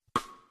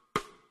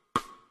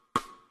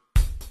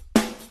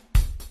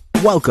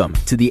Welcome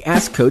to the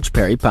Ask Coach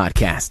Perry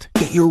podcast.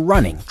 Get your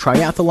running,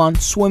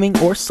 triathlon, swimming,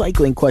 or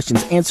cycling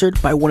questions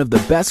answered by one of the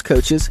best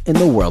coaches in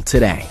the world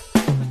today.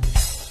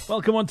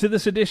 Welcome on to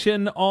this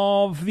edition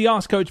of the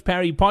Ask Coach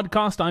Perry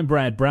podcast. I'm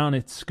Brad Brown.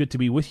 It's good to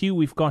be with you.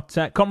 We've got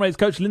Comrades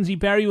coach Lindsay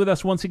Perry with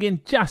us once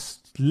again,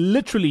 just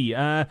literally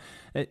a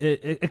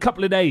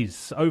couple of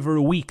days, over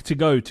a week to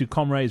go to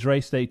Comrades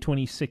Race Day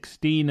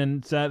 2016,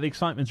 and the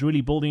excitement's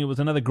really building. It was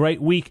another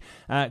great week.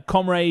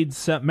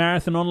 Comrades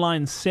Marathon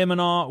online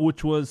seminar,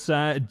 which was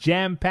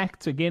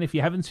jam-packed. Again, if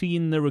you haven't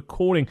seen the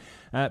recording,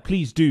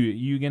 please do.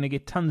 You're going to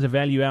get tons of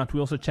value out. We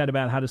also chat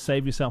about how to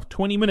save yourself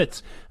 20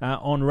 minutes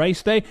on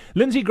race day.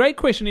 Lindsay, great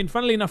question, and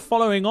funnily enough,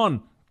 following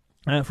on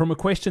from a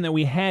question that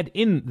we had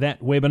in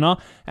that webinar,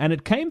 and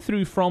it came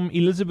through from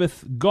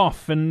Elizabeth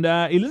Goff. And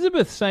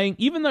Elizabeth saying,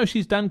 even though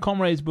she's done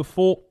Comrades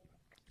before,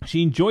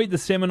 she enjoyed the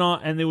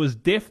seminar, and there was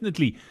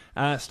definitely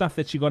stuff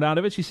that she got out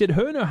of it. She said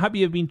her and her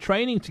hubby have been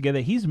training together.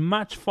 He's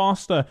much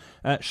faster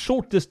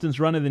short distance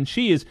runner than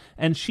she is,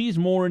 and she's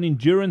more an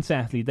endurance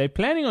athlete. They're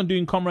planning on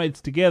doing Comrades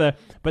together,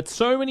 but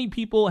so many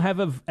people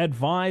have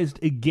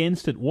advised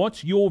against it.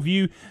 What's your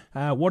view?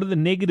 What are the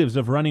negatives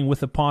of running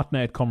with a partner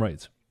at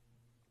Comrades?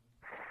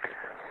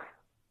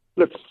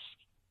 Look,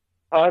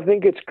 I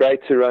think it's great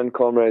to run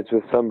Comrades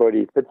with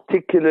somebody,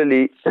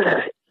 particularly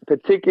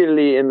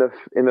in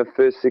the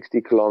first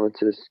 60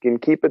 kilometers. You can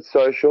keep it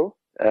social.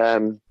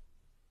 The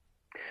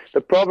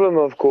problem,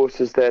 of course,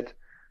 is that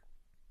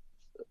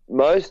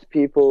most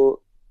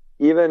people,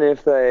 even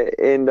if they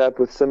end up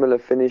with similar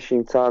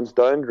finishing times,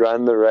 don't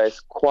run the race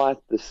quite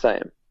the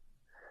same.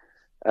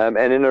 And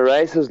in a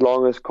race as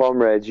long as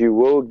Comrades, you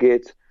will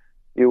get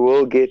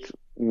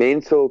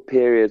mental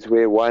periods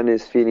where one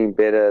is feeling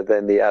better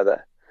than the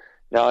other.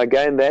 Now,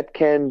 again, that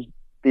can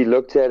be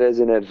looked at as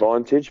an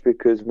advantage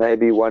because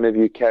maybe one of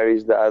you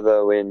carries the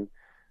other when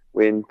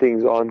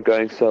things aren't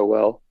going so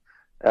well.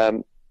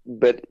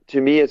 But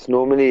to me, it's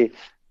normally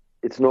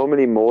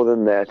more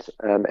than that,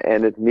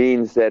 and it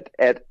means that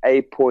at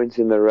a point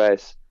in the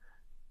race,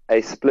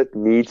 a split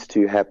needs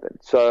to happen.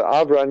 So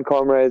I've run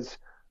Comrades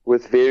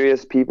with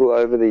various people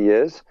over the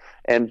years,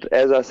 and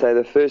as I say,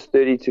 the first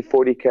 30 to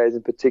 40 Ks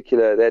in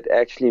particular, that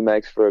actually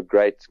makes for a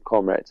great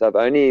Comrades. I've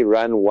only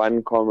run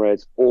one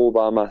Comrades all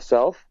by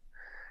myself.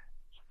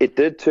 It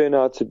did turn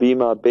out to be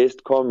my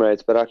best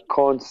Comrades, but I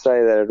can't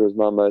say that it was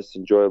my most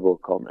enjoyable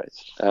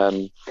Comrades.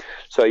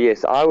 So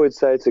yes, I would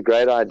say it's a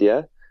great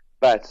idea,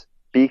 but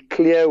be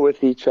clear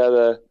with each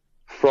other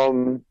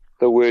from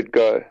the word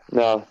go.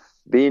 Now,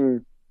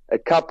 being a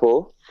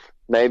couple,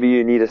 maybe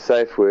you need a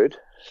safe word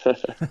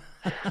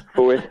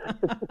for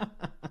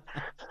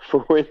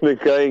when the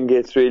going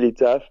gets really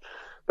tough.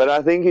 But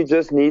I think you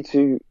just need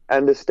to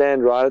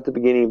understand right at the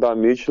beginning by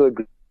mutual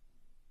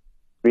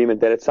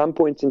agreement that at some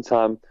point in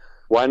time,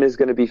 one is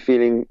going to be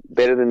feeling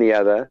better than the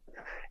other.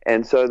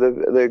 And so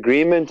the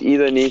agreement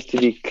either needs to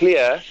be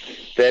clear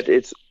that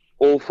it's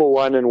all for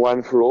one and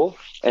one for all.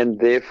 And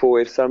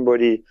therefore, if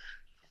somebody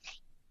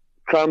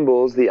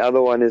crumbles, the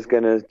other one is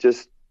going to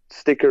just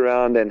stick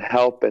around and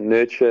help and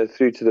nurture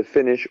through to the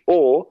finish.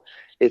 Or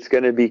it's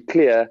going to be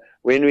clear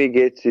when we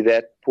get to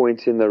that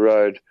point in the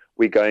road,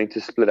 we're going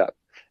to split up.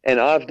 And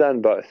I've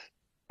done both.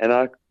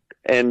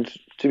 And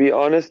to be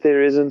honest,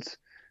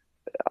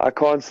 I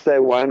can't say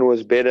one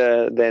was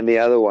better than the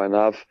other one.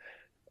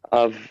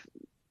 I've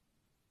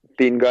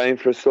been going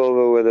for a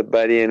silver with a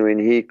buddy, and when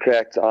he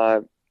cracked,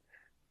 I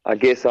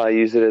guess I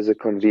use it as a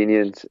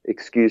convenient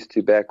excuse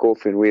to back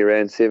off, and we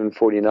ran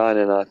 7:49,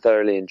 and I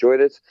thoroughly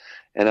enjoyed it.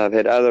 And I've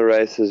had other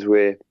races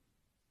where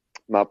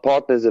my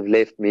partners have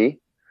left me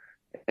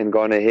and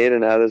gone ahead,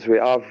 and others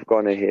where I've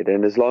gone ahead.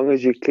 And as long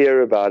as you're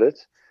clear about it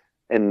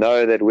and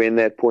know that when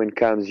that point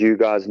comes, you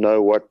guys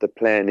know what the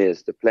plan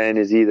is. The plan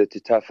is either to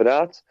tough it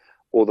out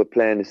or the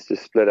plan is to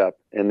split up.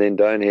 And then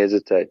don't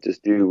hesitate.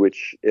 Just do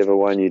whichever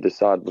one you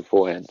decide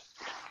beforehand.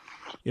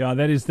 Yeah,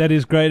 that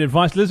is great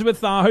advice.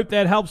 Elizabeth, I hope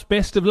that helps.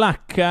 Best of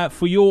luck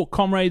for your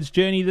Comrades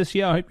journey this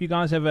year. I hope you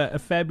guys have a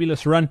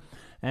fabulous run.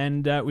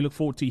 And we look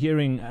forward to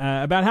hearing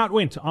about how it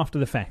went after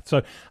the fact.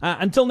 So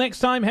until next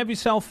time, have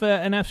yourself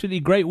an absolutely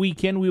great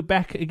weekend. We're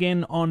back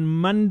again on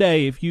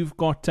Monday. If you've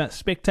got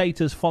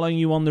spectators following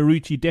you on the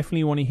route, you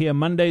definitely want to hear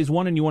Monday's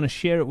one and you want to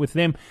share it with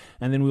them.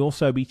 And then we'll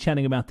also be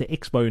chatting about the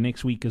Expo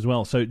next week as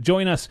well. So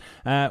join us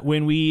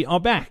when we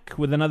are back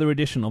with another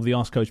edition of the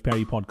Ask Coach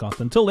Perry podcast.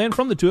 Until then,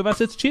 from the two of us,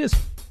 it's cheers.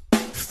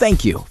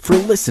 Thank you for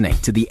listening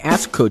to the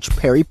Ask Coach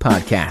Perry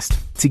podcast.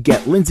 To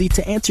get Lindsay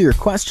to answer your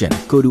question,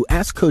 go to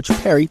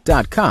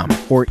AskCoachPerry.com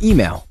or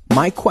email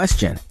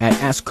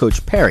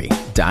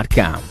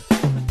myquestion@AskCoachPerry.com.